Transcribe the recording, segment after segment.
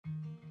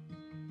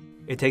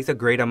It takes a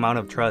great amount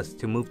of trust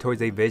to move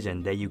towards a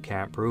vision that you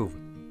can't prove.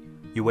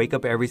 You wake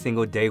up every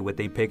single day with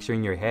a picture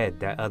in your head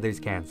that others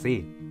can't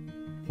see,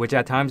 which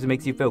at times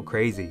makes you feel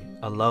crazy,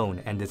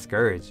 alone, and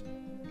discouraged.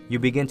 You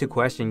begin to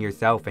question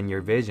yourself and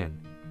your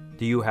vision.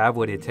 Do you have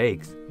what it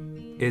takes?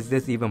 Is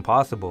this even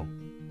possible?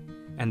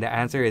 And the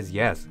answer is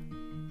yes,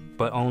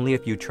 but only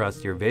if you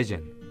trust your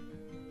vision.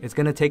 It's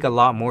going to take a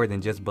lot more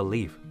than just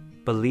belief.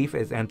 Belief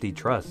is empty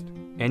trust.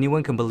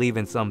 Anyone can believe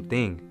in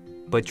something,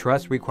 but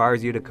trust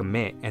requires you to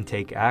commit and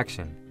take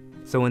action.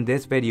 So in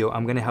this video,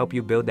 I'm going to help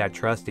you build that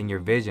trust in your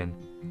vision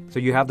so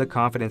you have the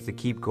confidence to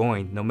keep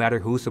going no matter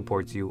who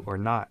supports you or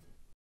not.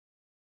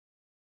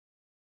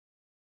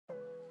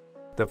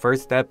 The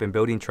first step in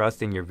building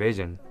trust in your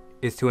vision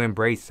is to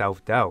embrace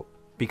self-doubt,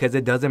 because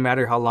it doesn't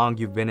matter how long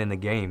you've been in the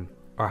game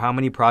or how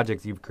many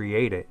projects you've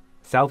created.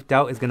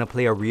 Self-doubt is going to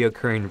play a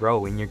reoccurring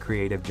role in your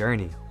creative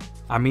journey.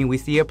 I mean, we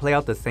see it play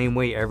out the same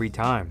way every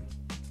time.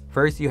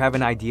 First, you have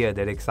an idea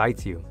that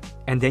excites you,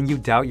 and then you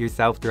doubt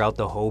yourself throughout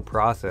the whole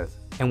process.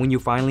 And when you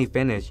finally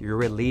finish, you're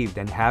relieved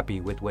and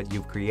happy with what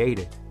you've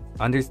created.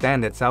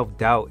 Understand that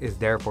self-doubt is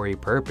there for a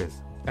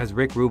purpose. As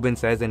Rick Rubin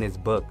says in his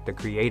book, The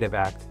Creative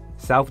Act,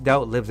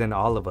 self-doubt lives in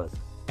all of us,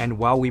 and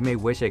while we may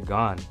wish it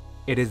gone,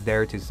 it is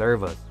there to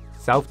serve us.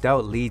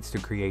 Self-doubt leads to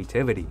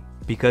creativity,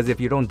 because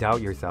if you don't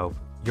doubt yourself,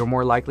 you're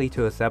more likely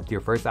to accept your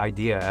first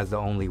idea as the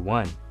only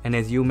one. And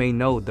as you may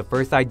know, the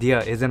first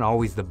idea isn't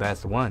always the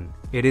best one.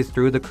 It is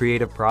through the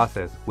creative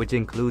process, which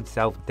includes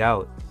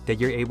self-doubt, that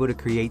you're able to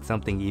create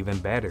something even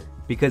better.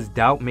 Because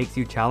doubt makes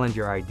you challenge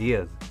your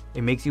ideas.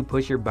 It makes you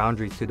push your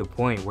boundaries to the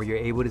point where you're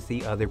able to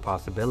see other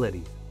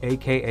possibilities,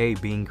 aka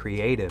being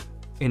creative.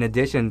 In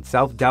addition,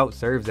 self-doubt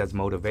serves as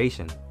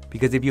motivation.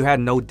 Because if you had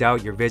no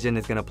doubt your vision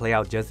is going to play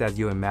out just as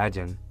you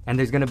imagine, and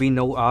there's going to be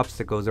no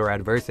obstacles or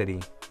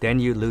adversity, then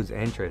you lose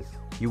interest.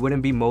 You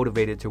wouldn't be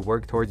motivated to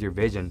work towards your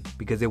vision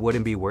because it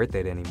wouldn't be worth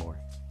it anymore.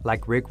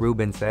 Like Rick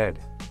Rubin said,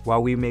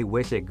 while we may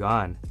wish it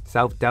gone,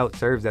 self-doubt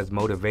serves as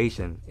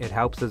motivation. It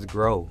helps us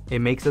grow, it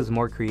makes us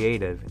more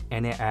creative,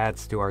 and it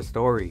adds to our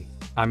story.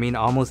 I mean,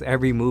 almost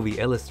every movie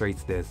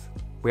illustrates this.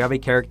 We have a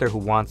character who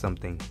wants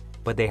something,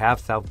 but they have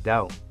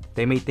self-doubt.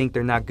 They may think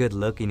they're not good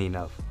looking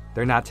enough,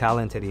 they're not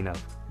talented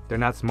enough, they're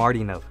not smart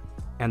enough,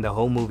 and the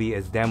whole movie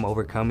is them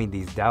overcoming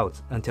these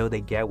doubts until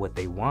they get what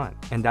they want.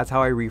 And that's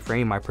how I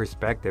reframe my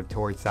perspective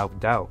towards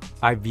self-doubt.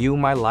 I view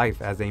my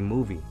life as a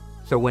movie.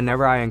 So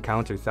whenever I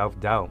encounter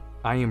self-doubt,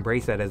 I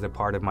embrace it as a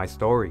part of my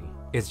story.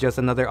 It's just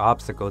another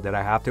obstacle that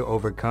I have to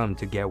overcome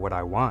to get what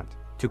I want.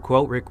 To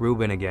quote Rick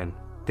Rubin again,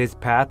 this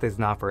path is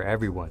not for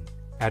everyone.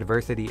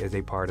 Adversity is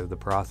a part of the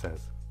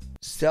process.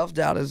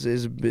 Self-doubt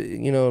is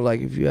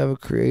like if you have a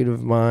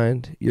creative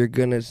mind, you're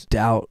gonna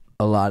doubt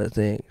a lot of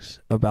things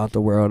about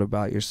the world,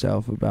 about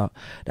yourself,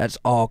 that's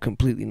all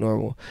completely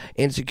normal.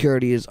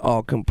 Insecurity is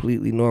all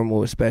completely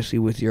normal, especially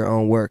with your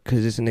own work,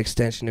 because it's an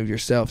extension of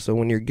yourself. So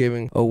when you're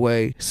giving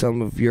away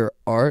some of your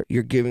art,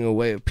 you're giving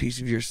away a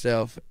piece of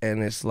yourself,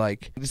 and it's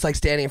like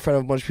standing in front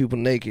of a bunch of people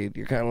naked.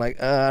 You're kind of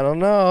like, I don't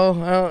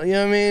know, you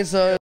know what I mean?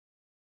 So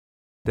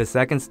the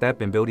second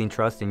step in building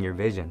trust in your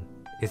vision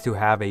is to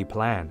have a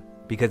plan,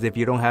 because if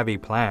you don't have a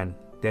plan,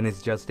 then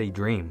it's just a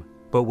dream.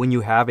 But when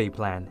you have a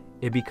plan,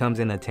 it becomes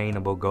an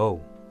attainable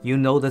goal. You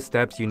know the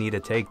steps you need to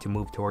take to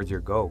move towards your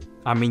goal.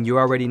 I mean, you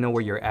already know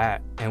where you're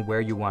at and where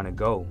you want to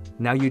go.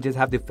 Now you just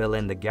have to fill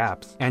in the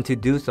gaps. And to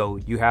do so,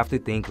 you have to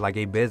think like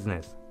a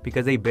business,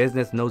 because a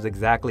business knows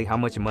exactly how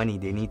much money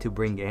they need to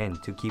bring in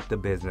to keep the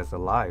business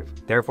alive.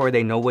 Therefore,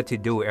 they know what to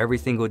do every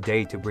single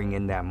day to bring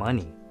in that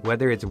money.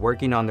 Whether it's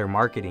working on their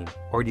marketing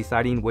or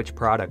deciding which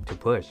product to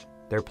push,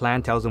 their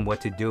plan tells them what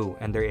to do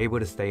and they're able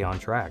to stay on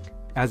track.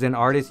 As an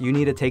artist, you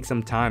need to take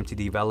some time to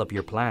develop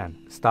your plan.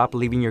 Stop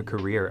leaving your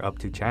career up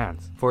to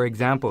chance. For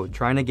example,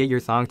 trying to get your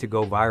song to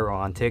go viral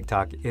on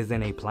TikTok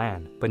isn't a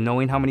plan, but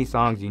knowing how many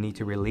songs you need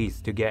to release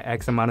to get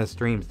X amount of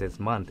streams this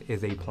month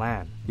is a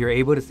plan. You're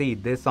able to see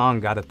this song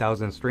got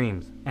 1,000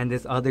 streams and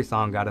this other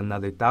song got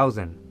another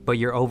 1,000, but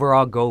your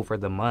overall goal for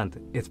the month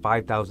is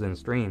 5,000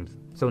 streams.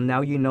 So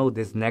now you know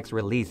this next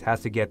release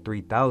has to get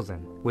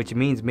 3,000, which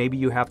means maybe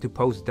you have to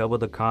post double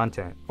the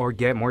content or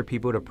get more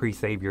people to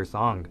pre-save your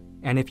song.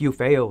 And if you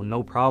fail,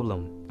 no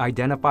problem.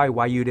 Identify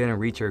why you didn't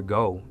reach your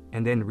goal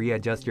and then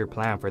readjust your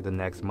plan for the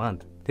next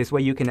month. This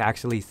way you can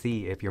actually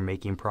see if you're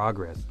making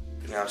progress.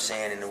 You know what I'm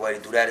saying? And the way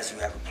to do that is you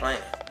have a plan.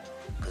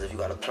 Because if you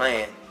got a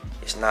plan,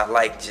 it's not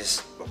like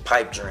just a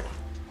pipe dream.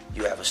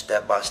 You have a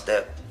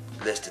step-by-step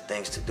list of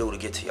things to do to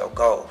get to your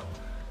goal.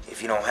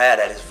 If you don't have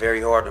that, it's very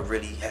hard to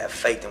really have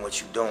faith in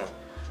what you're doing.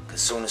 Because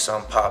as soon as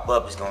something pop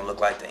up, it's going to look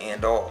like the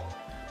end all.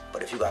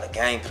 But if you got a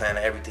game plan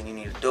of everything you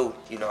need to do,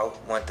 you know,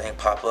 one thing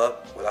pop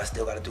up, well, I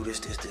still got to do this,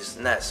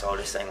 and that, so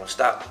this ain't going to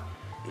stop me.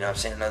 You know what I'm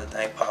saying? Another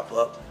thing pop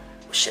up,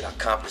 well, shit, I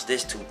accomplished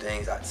this 2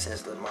 things.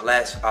 Since my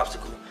last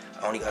obstacle,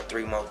 I only got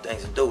 3 more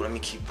things to do. Let me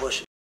keep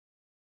pushing.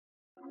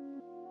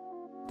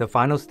 The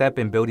final step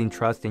in building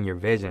trust in your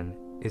vision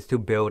is to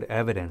build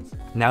evidence.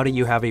 Now that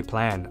you have a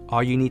plan,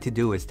 all you need to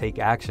do is take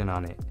action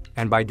on it.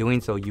 And by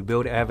doing so, you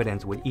build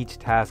evidence with each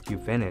task you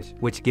finish,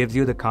 which gives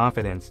you the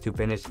confidence to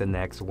finish the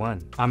next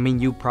one. I mean,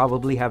 you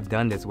probably have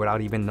done this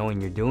without even knowing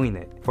you're doing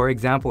it. For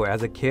example,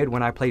 as a kid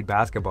when I played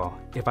basketball,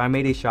 if I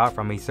made a shot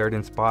from a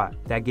certain spot,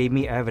 that gave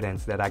me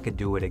evidence that I could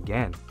do it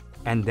again.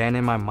 And then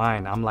in my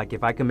mind, I'm like,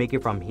 if I can make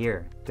it from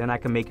here, then I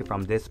can make it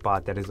from this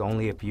spot that is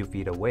only a few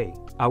feet away.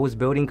 I was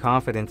building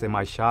confidence in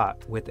my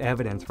shot with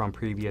evidence from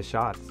previous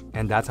shots.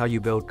 And that's how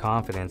you build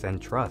confidence and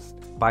trust,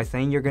 by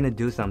saying you're gonna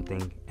do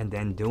something and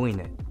then doing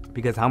it.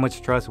 Because how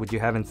much trust would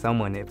you have in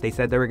someone if they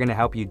said they were gonna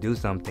help you do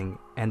something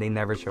and they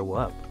never show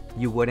up?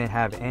 You wouldn't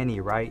have any,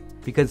 right?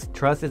 Because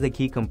trust is a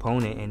key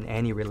component in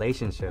any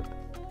relationship,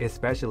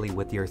 especially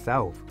with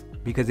yourself.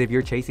 Because if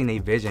you're chasing a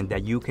vision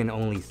that you can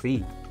only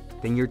see,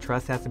 then your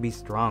trust has to be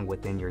strong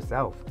within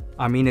yourself.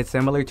 I mean, it's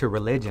similar to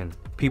religion.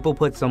 People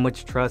put so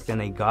much trust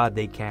in a God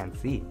they can't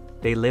see.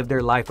 They live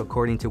their life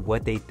according to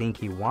what they think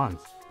He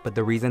wants. But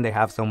the reason they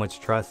have so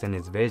much trust in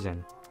His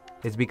vision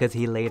is because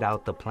He laid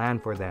out the plan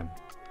for them,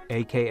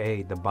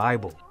 aka the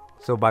Bible.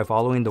 So by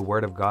following the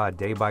Word of God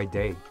day by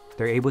day,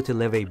 they're able to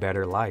live a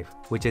better life,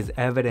 which is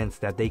evidence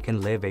that they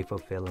can live a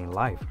fulfilling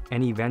life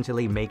and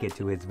eventually make it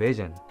to His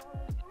vision,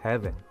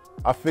 heaven.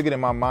 I figured in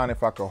my mind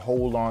if I could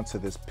hold on to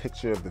this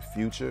picture of the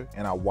future,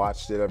 and I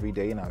watched it every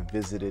day and I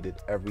visited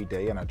it every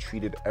day and I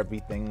treated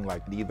everything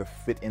like it either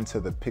fit into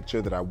the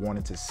picture that I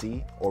wanted to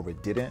see or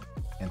it didn't,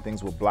 and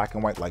things were black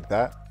and white like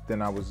that, then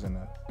I was in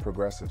a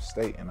progressive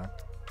state and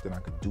then I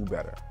could do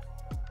better.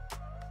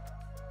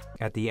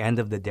 At the end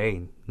of the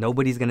day,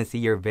 nobody's gonna see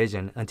your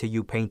vision until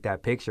you paint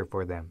that picture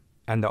for them.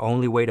 And the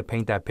only way to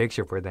paint that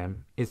picture for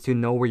them is to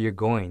know where you're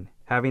going,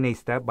 having a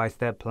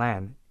step-by-step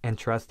plan, and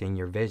trusting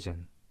your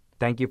vision.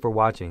 Thank you for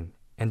watching,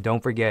 and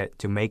don't forget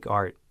to make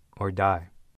art or die.